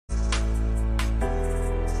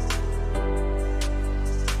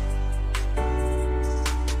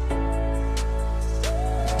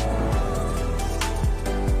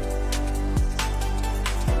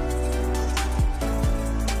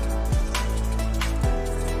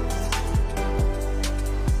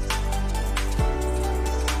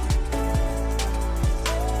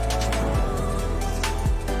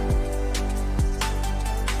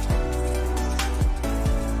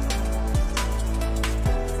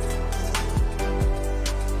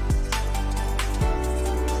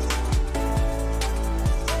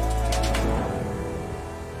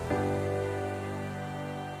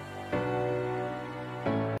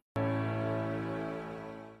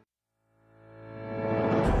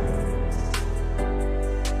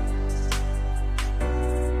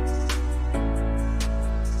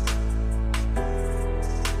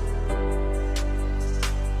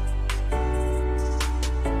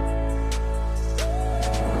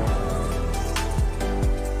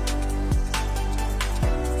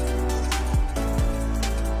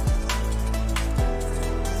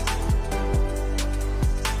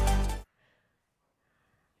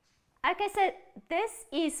Okay, so this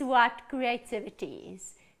is what creativity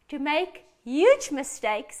is. To make huge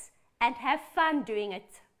mistakes and have fun doing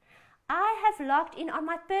it. I have logged in on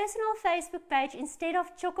my personal Facebook page instead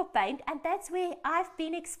of Tjhoko Paint, and that's where I've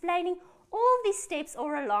been explaining all these steps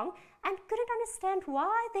all along and couldn't understand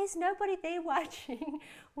why there's nobody there watching.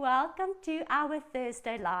 Welcome to our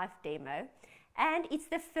Thursday live demo. And it's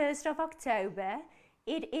the 1st of October.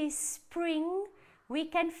 It is spring. We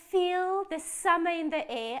can feel the summer in the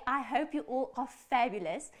air. I hope you all are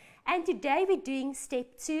fabulous. And today we're doing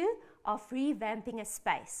step 2 of revamping a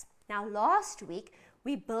space. Now last week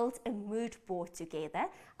we built a mood board together,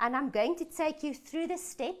 and I'm going to take you through the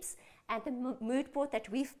steps and the mood board that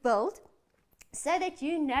we've built so that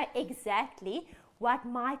you know exactly what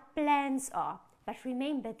my plans are. But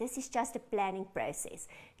remember, this is just a planning process.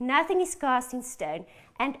 Nothing is cast in stone.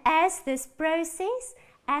 And as this process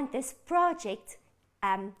and this project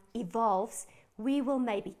evolves, we will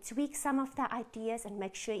maybe tweak some of the ideas and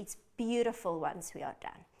make sure it's beautiful once we are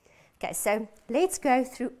done. Okay, so let's go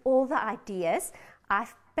through all the ideas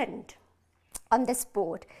I've pinned on this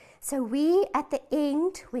board. So we, at the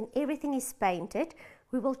end, when everything is painted,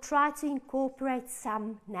 we will try to incorporate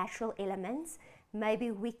some natural elements, maybe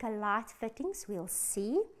wicker light fittings, we'll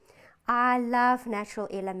see. I love natural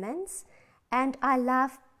elements and I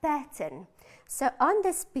love pattern. So on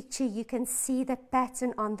this picture you can see the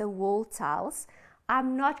pattern on the wall tiles.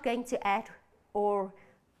 I'm not going to add or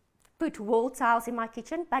put wall tiles in my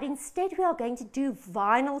kitchen, but instead we are going to do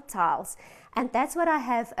vinyl tiles, and that's what I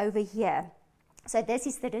have over here. So this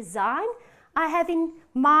is the design I have in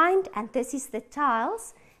mind, and this is the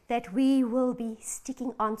tiles that we will be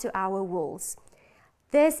sticking onto our walls.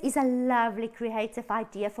 This is a lovely creative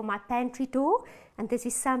idea for my pantry door, and this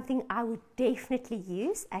is something I would definitely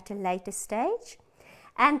use at a later stage.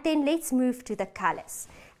 And then let's move to the colors.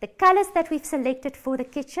 The colors that we've selected for the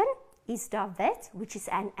kitchen is Davet, which is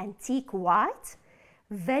an antique white,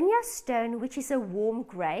 Vineyard Stone, which is a warm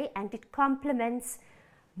grey, and it complements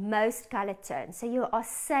most color tones. So you are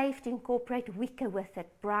safe to incorporate wicker with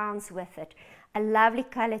it, browns with it. A lovely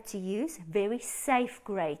color to use, very safe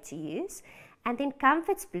grey to use. And then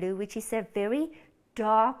Comfort's Blue, which is a very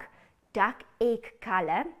dark duck egg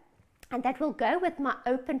color, and that will go with my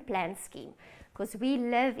open plan scheme, because we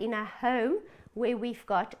live in a home where we've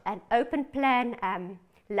got an open plan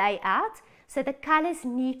layout, so the colors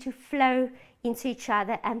need to flow into each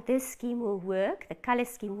other, and this scheme will work, the color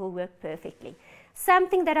scheme will work perfectly.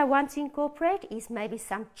 Something that I want to incorporate is maybe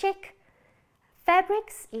some check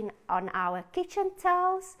fabrics on our kitchen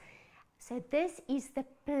tiles. So this is the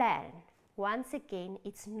plan. Once again,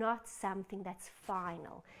 it's not something that's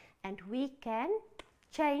final, and we can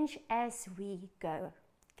change as we go.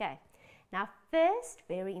 Okay, now first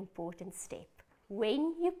very important step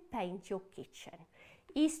when you paint your kitchen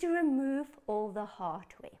is to remove all the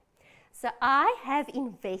hardware. So I have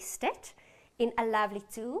invested in a lovely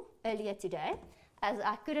tool earlier today, as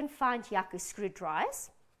I couldn't find Yaku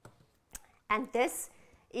screwdrivers, and this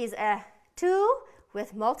is a tool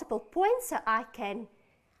with multiple points, so I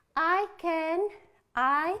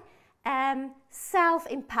am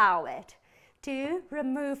self-empowered to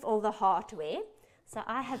remove all the hardware. So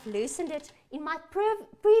I have loosened it in my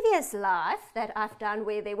previous life that I've done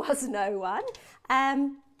where there was no one.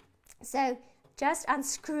 So just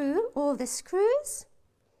unscrew all the screws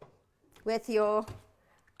with your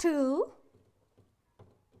tool.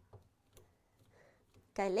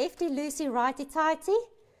 Okay, lefty loosey, righty tighty.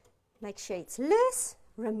 Make sure it's loose,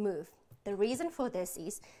 remove. The reason for this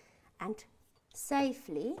is, and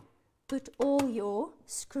safely put all your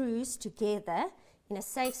screws together in a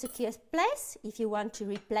safe, secure place if you want to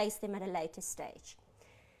replace them at a later stage.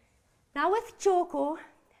 Now with Tjhoko,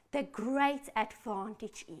 the great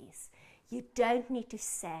advantage is you don't need to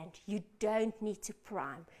sand, you don't need to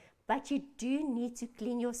prime, but you do need to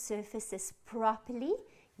clean your surfaces properly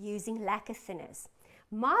using lacquer thinners.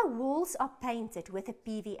 My walls are painted with a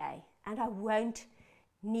PVA, and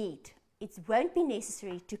it won't be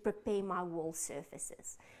necessary to prepare my wall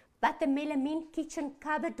surfaces. But the melamine kitchen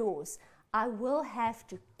cupboard doors, I will have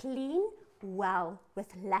to clean well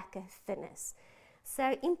with lacquer thinners.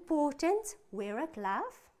 So important, wear a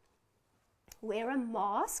glove, wear a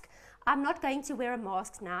mask. I'm not going to wear a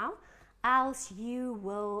mask now, else you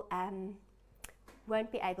will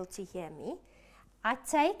won't be able to hear me. I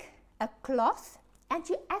take a cloth and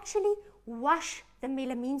you actually wash the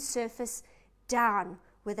melamine surface down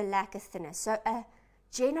with a lacquer thinner. So a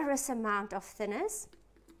generous amount of thinners.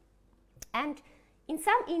 And in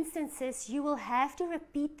some instances, you will have to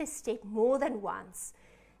repeat the step more than once,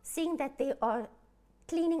 seeing that there are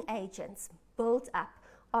cleaning agents built up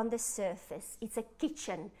on the surface. It's a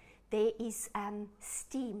kitchen. there is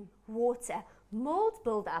steam, water, mold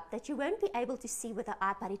build-up that you won't be able to see with the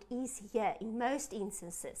eye, but it is here in most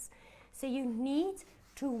instances. So you need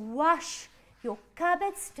to wash your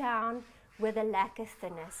cupboards down with a lacquer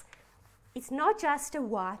thinners. It's not just a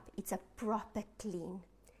wipe, it's a proper clean.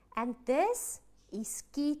 And this is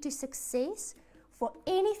key to success for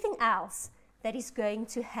anything else that is going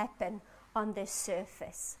to happen on this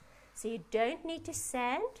surface. So you don't need to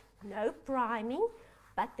sand, no priming,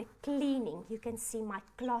 but the cleaning. You can see my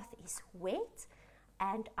cloth is wet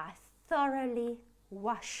and I thoroughly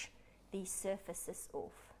wash these surfaces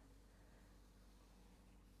off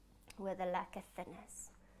with the lacquer thinners.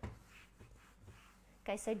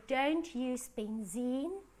 Okay, so don't use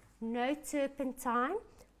benzene, no turpentine.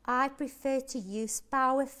 I prefer to use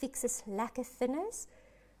Power Fix's lacquer thinners.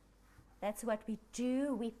 That's what we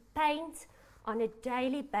do. We paint on a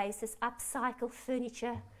daily basis, upcycle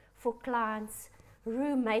furniture for clients,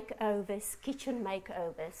 room makeovers, kitchen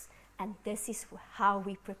makeovers, and this is how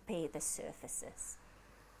we prepare the surfaces.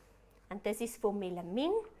 And this is for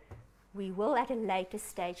melamine. We will at a later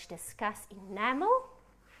stage discuss enamel,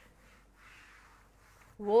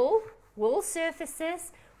 wall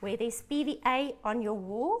surfaces where there's PVA on your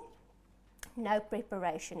wall. No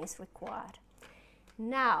preparation is required.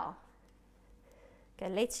 Now,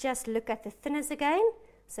 okay, let's just look at the thinners again.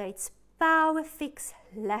 So it's Power Fix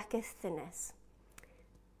lacquer thinners.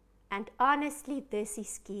 And honestly, this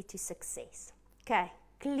is key to success. Okay,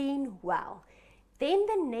 clean well. Then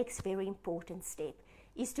the next very important step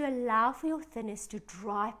is to allow for your thinners to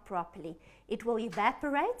dry properly. It will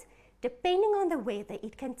evaporate. Depending on the weather,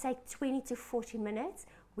 it can take 20 to 40 minutes.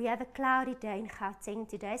 We have a cloudy day in Gauteng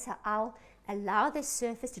today, so I'll allow the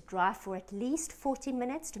surface to dry for at least 40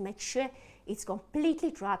 minutes to make sure it's completely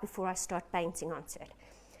dry before I start painting onto it.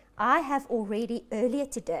 I have already earlier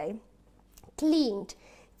today cleaned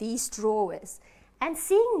these drawers, and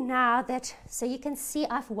seeing now that, so you can see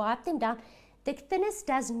I've wiped them down, the thinners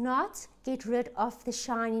does not get rid of the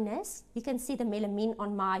shininess. You can see the melamine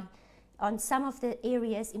on some of the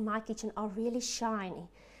areas in my kitchen are really shiny,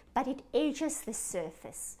 but it edges the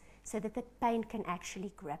surface so that the paint can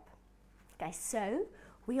actually grip. Okay, so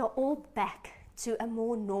we are all back to a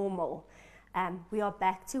more normal, we are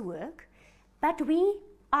back to work, but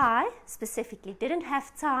I specifically didn't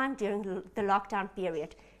have time during the lockdown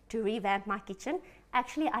period to revamp my kitchen.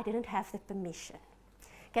 Actually, I didn't have the permission.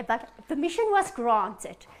 Okay, but permission was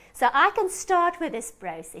granted. So I can start with this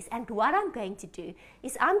process, and what I'm going to do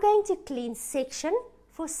is I'm going to clean section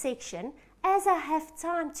for section as I have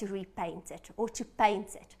time to repaint it or to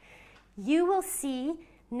paint it. You will see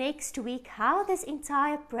next week how this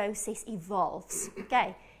entire process evolves,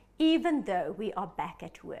 okay, even though we are back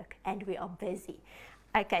at work and we are busy.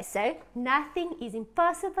 Okay, so nothing is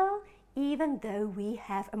impossible even though we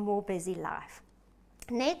have a more busy life.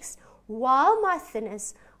 Next, while my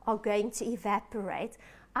thinners are going to evaporate,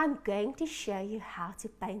 I'm going to show you how to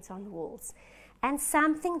paint on walls. And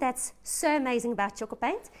something that's so amazing about Tjhoko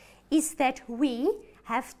Paint is that we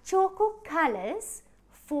have Tjhoko colors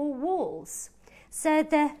for walls. So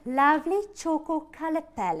the lovely Tjhoko color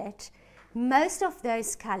palette, most of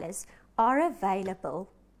those colors are available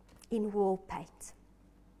in wall paint.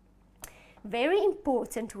 Very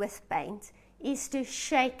important with paint is to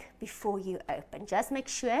shake before you open. Just make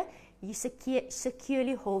sure you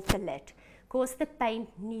securely hold the lid, because the paint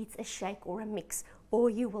needs a shake or a mix, or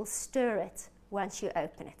you will stir it once you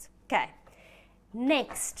open it. Okay,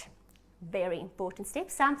 next very important step,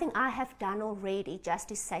 something I have done already just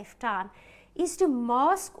to save time, is to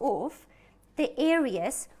mask off the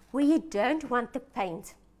areas where you don't want the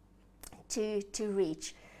paint to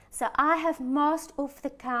reach. So I have masked off the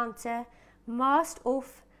counter, masked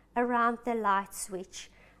off around the light switch,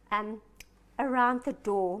 around the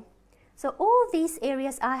door. So all these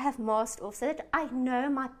areas I have masked off so that I know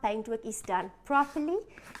my paintwork is done properly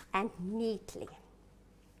and neatly.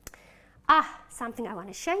 Something I want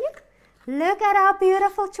to show you. Look at our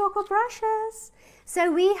beautiful Tjhoko brushes.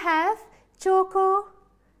 So we have Tjhoko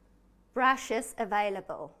brushes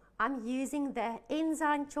available. I'm using the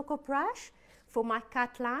Enzyme Tjhoko brush for my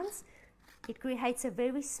cut lines. It creates a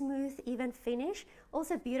very smooth, even finish.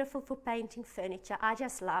 Also beautiful for painting furniture. I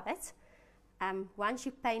just love it. Once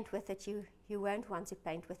you paint with it, you won't want to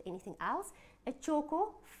paint with anything else. A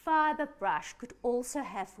Tjhoko fiber brush could also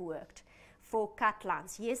have worked for cut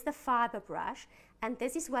lines. Here's the fiber brush, and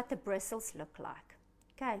this is what the bristles look like.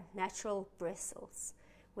 Okay, natural bristles,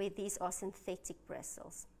 where these are synthetic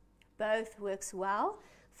bristles. Both works well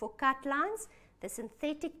for cut lines. The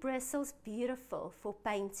synthetic bristles, beautiful for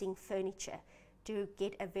painting furniture to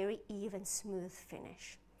get a very even, smooth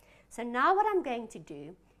finish. So now what I'm going to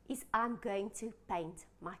do is I'm going to paint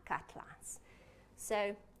my cut lines.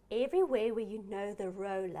 So everywhere where you know the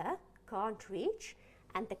roller can't reach,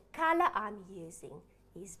 and the color I'm using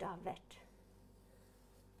is David.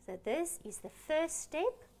 So this is the first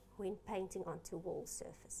step when painting onto wall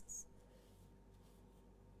surfaces.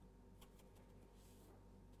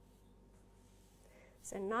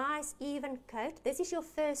 So nice even coat. This is your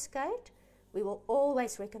first coat. We will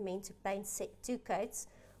always recommend to paint 2 coats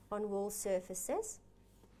on wall surfaces.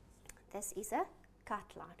 This is a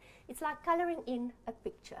cut line. It's like coloring in a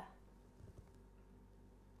picture.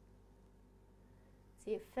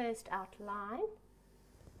 So your first outline,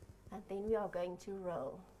 and then we are going to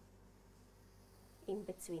roll in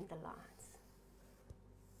between the lines.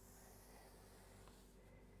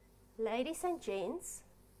 Ladies and gents,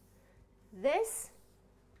 this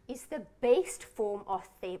is the best form of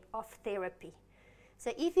therapy.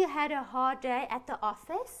 So if you had a hard day at the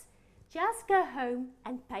office, just go home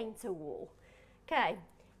and paint a wall. Okay,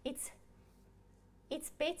 it's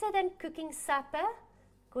better than cooking supper,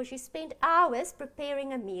 because you spend hours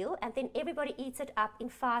preparing a meal and then everybody eats it up in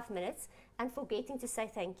 5 minutes and forgetting to say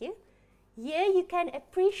thank you. Here you can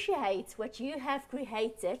appreciate what you have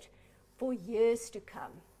created for years to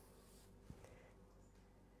come.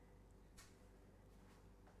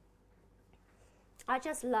 I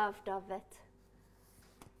just love David.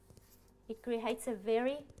 It creates a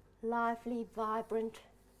very lively, vibrant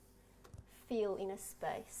feel in a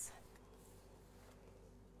space.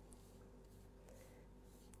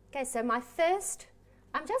 Okay, so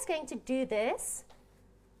I'm just going to do this.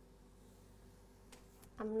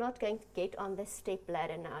 I'm not going to get on the step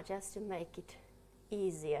ladder now, just to make it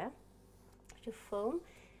easier to film.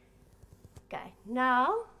 Okay,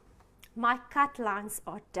 now my cut lines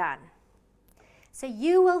are done. So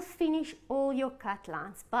you will finish all your cut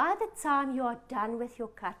lines. By the time you are done with your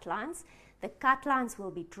cut lines, the cut lines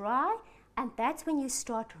will be dry, and that's when you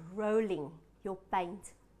start rolling your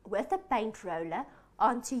paint with a paint roller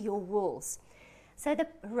onto your walls. So the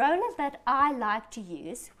roller that I like to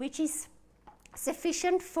use, which is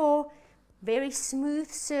sufficient for very smooth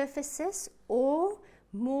surfaces or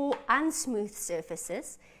more unsmooth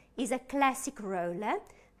surfaces, is a classic roller.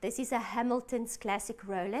 This is a Hamilton's classic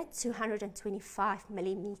roller, 225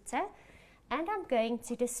 millimeter, and I'm going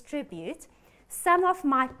to distribute some of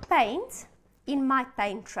my paint in my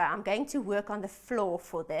paint tray. I'm going to work on the floor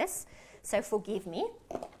for this, so forgive me.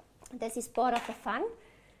 This is part of the fun.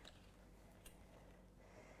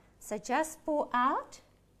 So just pour out.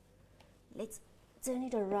 Let's turn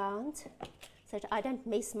it around so that I don't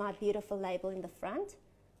miss my beautiful label in the front.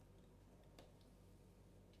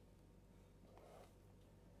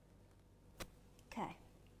 Okay.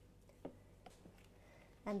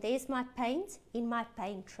 And there's my paint in my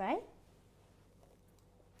paint tray.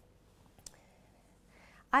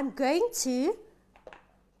 I'm going to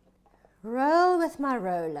roll with my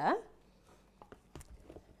roller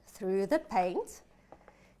through the paint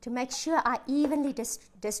to make sure I evenly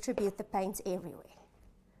distribute the paint everywhere.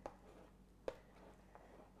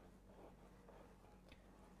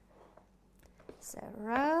 So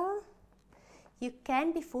roll. You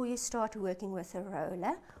can, before you start working with the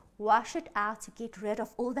roller, wash it out to get rid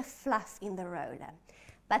of all the fluff in the roller.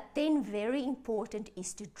 But then very important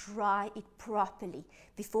is to dry it properly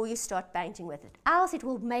before you start painting with it. Else it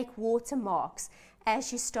will make watermarks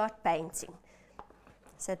as you start painting.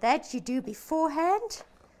 So that you do beforehand.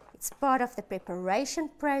 It's part of the preparation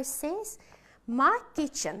process. My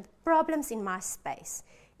kitchen, problems in my space,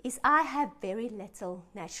 is I have very little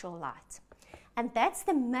natural light. And that's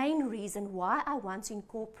the main reason why I want to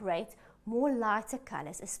incorporate more lighter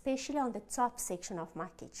colors, especially on the top section of my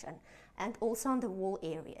kitchen and also on the wall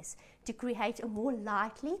areas, to create a more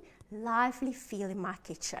lively feel in my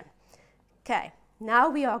kitchen. Okay, now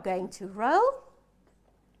we are going to roll.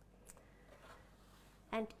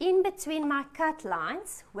 And in between my cut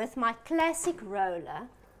lines, with my classic roller,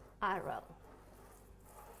 I roll.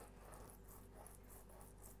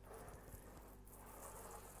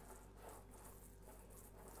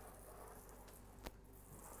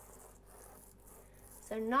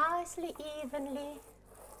 So nicely, evenly.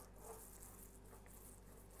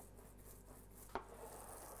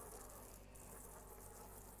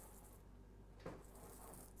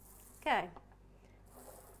 Okay.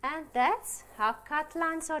 And that's how cut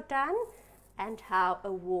lines are done and how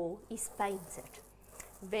a wall is painted.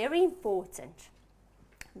 Very important.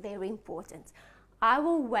 Very important. I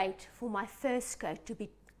will wait for my first coat to be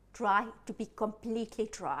dry, to be completely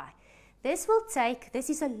dry. This will take,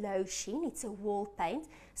 this is a low sheen, it's a wall paint,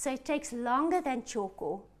 so it takes longer than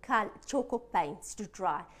Tjhoko Paint to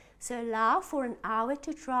dry. So allow for an hour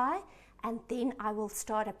to dry, and then I will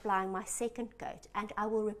start applying my second coat, and I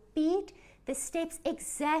will repeat the steps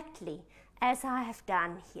exactly as I have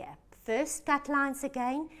done here. First cut lines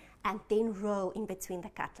again, and then roll in between the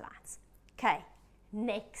cut lines. Okay,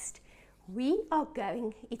 next we are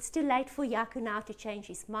going, it's too late for Tjhoko now to change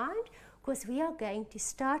his mind, because we are going to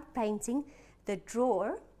start painting the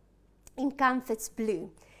drawer in Comfort's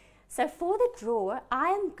blue. So for the drawer, I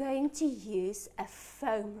am going to use a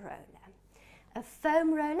foam roller. A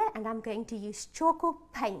foam roller, and I'm going to use Tjhoko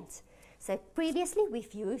Paint. So previously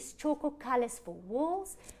we've used Tjhoko Colors for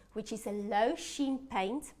walls, which is a low sheen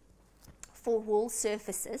paint for wall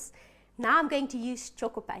surfaces. Now I'm going to use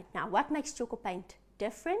Tjhoko Paint. Now what makes Tjhoko Paint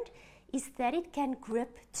different is that it can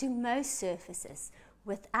grip to most surfaces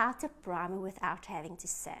without a primer, without having to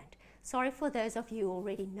sand. Sorry for those of you who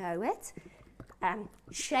already know it.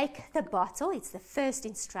 Shake the bottle, it's the first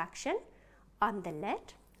instruction on the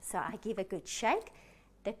lid. So I give a good shake.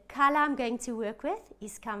 The color I'm going to work with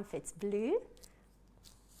is Comfort's blue.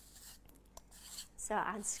 So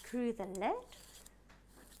I unscrew the lid.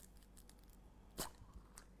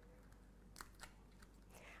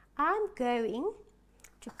 I'm going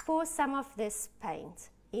to pour some of this paint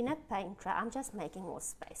in a paint tray. I'm just making more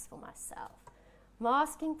space for myself.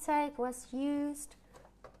 Masking tape was used,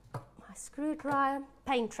 my screwdriver,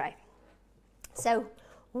 paint tray. So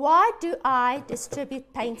why do I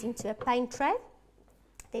distribute paint into a paint tray?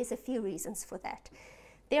 There's a few reasons for that.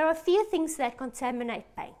 There are a few things that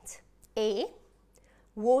contaminate paint: air,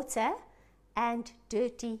 water, and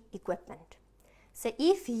dirty equipment. So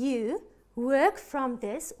if you work from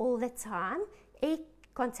this all the time, air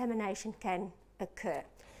contamination can occur.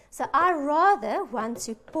 So I rather want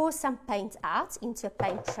to pour some paint out into a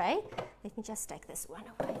paint tray. Let me just take this one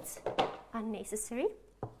away, it's unnecessary.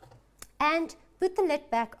 And put the lid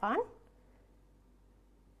back on.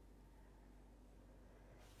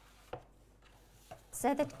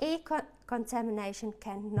 So that air contamination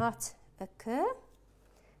cannot occur.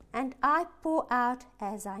 And I pour out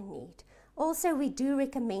as I need. Also, we do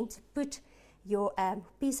recommend to put your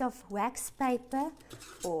piece of wax paper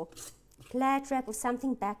or glad wrap or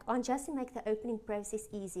something back on, just to make the opening process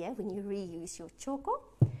easier when you reuse your Tjhoko.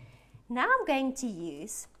 Now I'm going to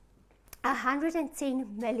use a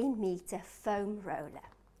 110 millimeter foam roller.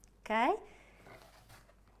 Okay?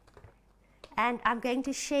 And I'm going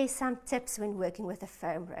to share some tips when working with a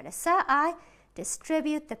foam roller. So I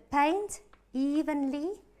distribute the paint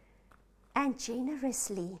evenly and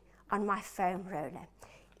generously on my foam roller.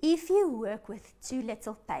 If you work with too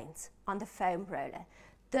little paint on the foam roller,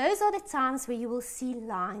 those are the times where you will see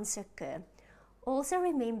lines occur. Also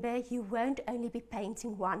remember, you won't only be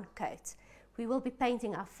painting one coat. We will be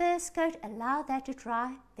painting our first coat, allow that to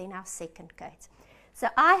dry, then our second coat. So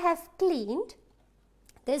I have cleaned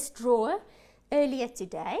this drawer earlier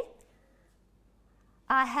today.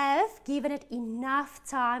 I have given it enough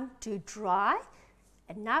time to dry,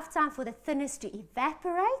 enough time for the thinness to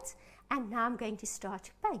evaporate, and now I'm going to start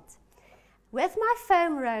to paint. With my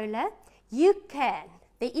foam roller,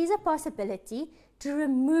 there is a possibility to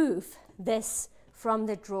remove this from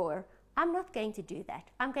the drawer. I'm not going to do that.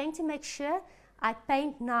 I'm going to make sure I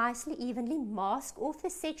paint nicely, evenly, mask off the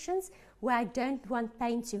sections where I don't want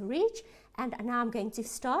paint to reach, and now I'm going to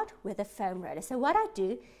start with a foam roller. So what I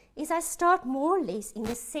do is I start more or less in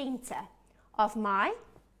the center of my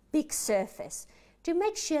big surface to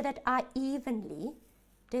make sure that I evenly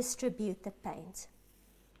distribute the paint.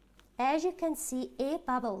 As you can see, air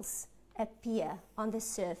bubbles appear on the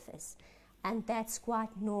surface, and that's quite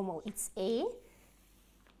normal. It's air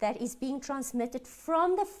that is being transmitted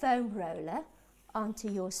from the foam roller onto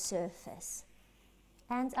your surface.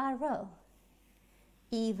 And I roll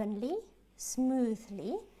evenly,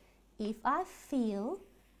 smoothly. If I feel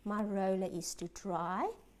my roller is too dry,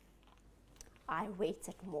 I wet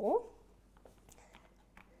it more.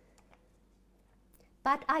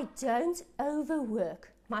 But I don't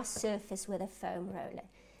overwork my surface with a foam roller.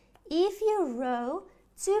 If you roll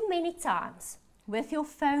too many times with your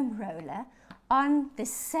foam roller on the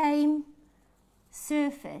same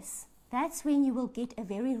surface, that's when you will get a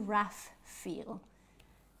very rough feel.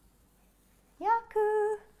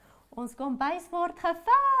 Tjhoko, ons kombuis word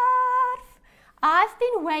geverf. I've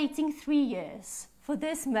been waiting 3 years for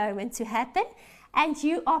this moment to happen, and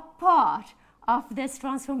you are part of this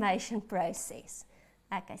transformation process.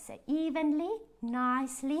 Like I said, evenly,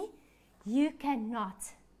 nicely. You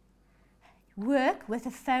cannot work with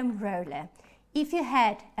a foam roller if you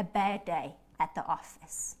had a bad day at the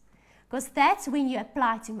office, because that's when you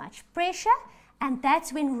apply too much pressure, and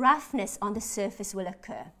that's when roughness on the surface will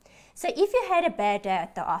occur. So if you had a bad day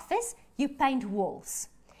at the office, you paint walls.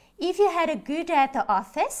 If you had a good day at the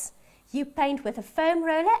office, you paint with a foam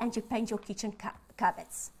roller and you paint your kitchen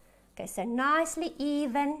cupboards. Okay, so nicely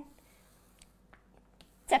even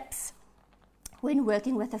tips when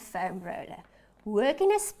working with a foam roller. Work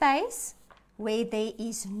in a space where there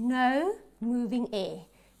is no moving air,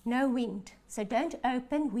 no wind. So don't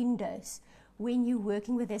open windows when you're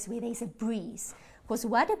working with this where there's a breeze. Because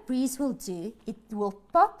what a breeze will do, it will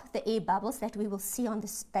pop the air bubbles that we see on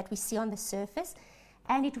the surface,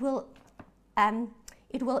 and it will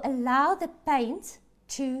allow the paint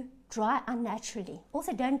to dry unnaturally.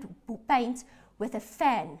 Also, don't paint with a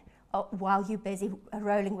fan while you're busy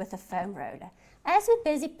rolling with a foam roller. As we're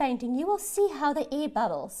busy painting, you will see how the air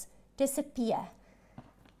bubbles disappear.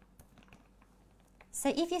 So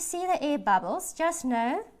if you see the air bubbles, just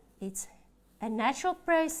know it's a natural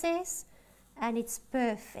process and it's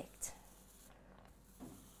perfect.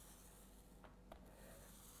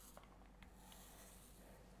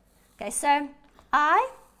 Okay, so I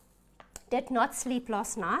did not sleep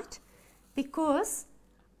last night because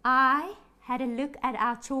I had a look at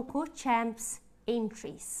our Tjhoko Champs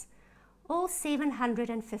entries. All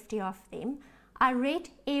 750 of them. I read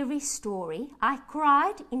every story. I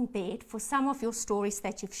cried in bed for some of your stories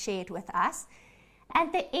that you've shared with us.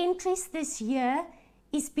 And the entries this year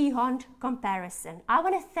is beyond comparison. I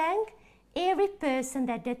want to thank every person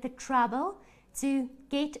that did the trouble to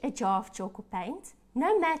get a jar of Tjhoko Paint.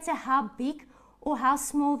 No matter how big or how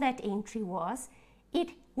small that entry was, it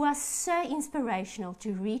was so inspirational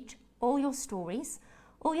to read all your stories,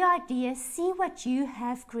 all your ideas, see what you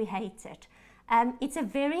have created. It's a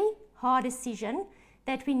very hard decision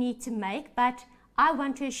that we need to make, but I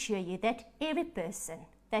want to assure you that every person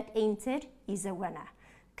that entered is a winner.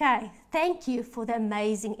 Okay, thank you for the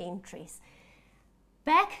amazing entries.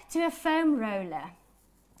 Back to a foam roller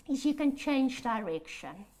is you can change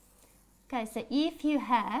direction. Okay, so if you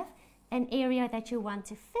have an area that you want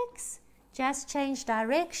to fix, just change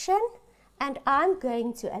direction, and I'm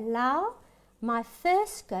going to allow my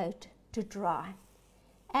first coat to dry.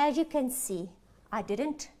 As you can see, I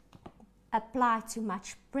didn't apply too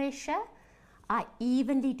much pressure. I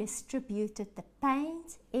evenly distributed the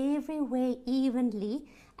paint everywhere evenly,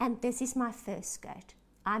 and this is my first coat.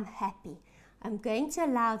 I'm happy. I'm going to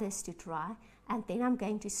allow this to dry, and then I'm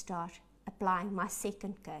going to start applying my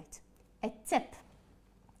second coat. A tip: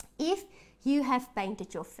 if you have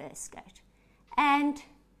painted your first coat and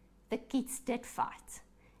the kids did fight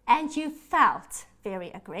and you felt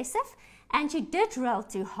very aggressive and you did roll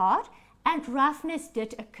too hard and roughness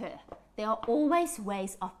did occur, there are always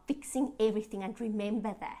ways of fixing everything, and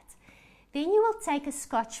remember that. Then you will take a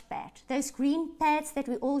Scotch pad, those green pads that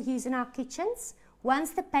we all use in our kitchens.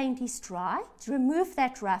 Once the paint is dry, to remove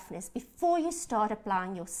that roughness before you start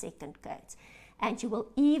applying your second coat. And you will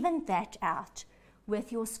even that out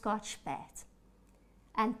with your Scotch pad.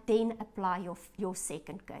 And then apply your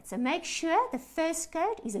second coat. So make sure the first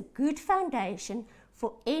coat is a good foundation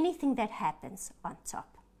for anything that happens on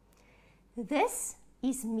top. This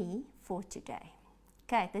is me for today.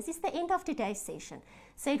 Okay, this is the end of today's session.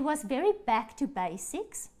 So it was very back to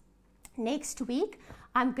basics. Next week,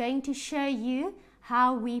 I'm going to show you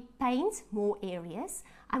how we paint more areas.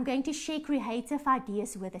 I'm going to share creative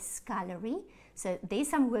ideas with a scullery. So there's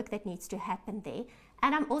some work that needs to happen there.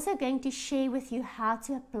 And I'm also going to share with you how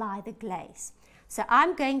to apply the glaze. So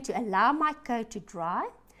I'm going to allow my coat to dry.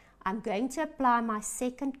 I'm going to apply my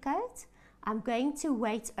second coat. I'm going to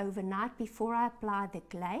wait overnight before I apply the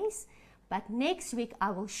glaze. But next week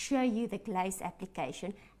I will show you the glaze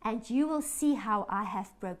application, and you will see how I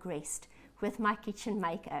have progressed with my kitchen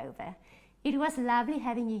makeover. It was lovely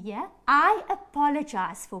having you here. I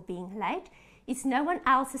apologize for being late. It's no one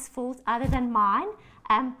else's fault other than mine.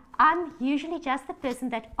 I'm usually just the person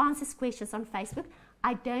that answers questions on Facebook.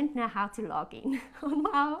 I don't know how to log in on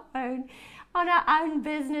our own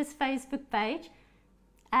business Facebook page.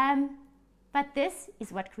 But this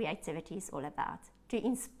is what creativity is all about: to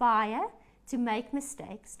inspire, to make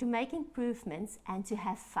mistakes, to make improvements, and to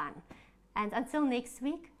have fun. And until next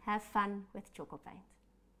week, have fun with Tjhoko Paint.